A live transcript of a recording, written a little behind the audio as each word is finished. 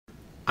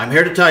I'm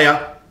here to tell you,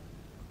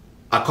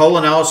 a coal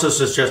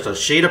analysis is just a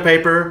sheet of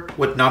paper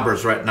with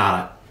numbers written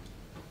on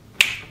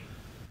it.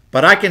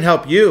 But I can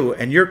help you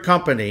and your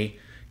company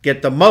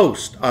get the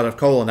most out of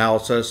coal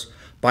analysis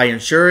by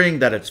ensuring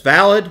that it's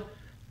valid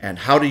and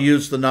how to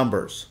use the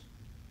numbers.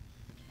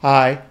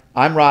 Hi,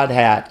 I'm Rod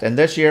Hatt, and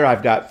this year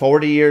I've got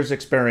 40 years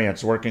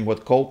experience working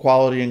with coal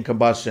quality and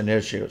combustion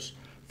issues,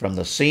 from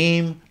the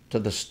seam to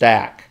the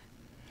stack.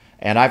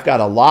 And I've got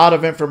a lot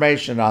of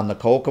information on the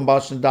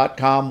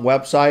coalcombustion.com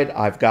website.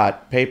 I've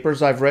got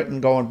papers I've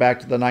written going back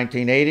to the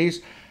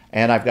 1980s,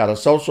 and I've got a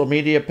social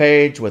media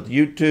page with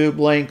YouTube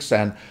links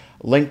and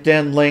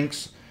LinkedIn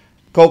links.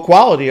 Coal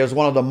quality is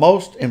one of the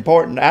most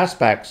important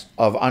aspects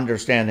of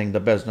understanding the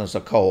business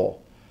of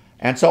coal.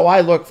 And so I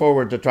look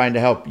forward to trying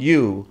to help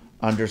you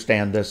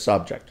understand this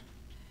subject.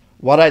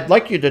 What I'd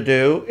like you to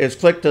do is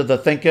click to the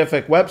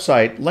Thinkific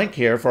website link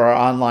here for our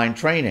online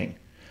training.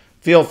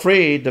 Feel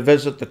free to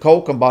visit the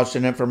coal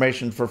combustion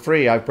information for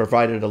free. I've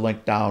provided a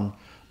link down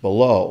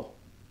below.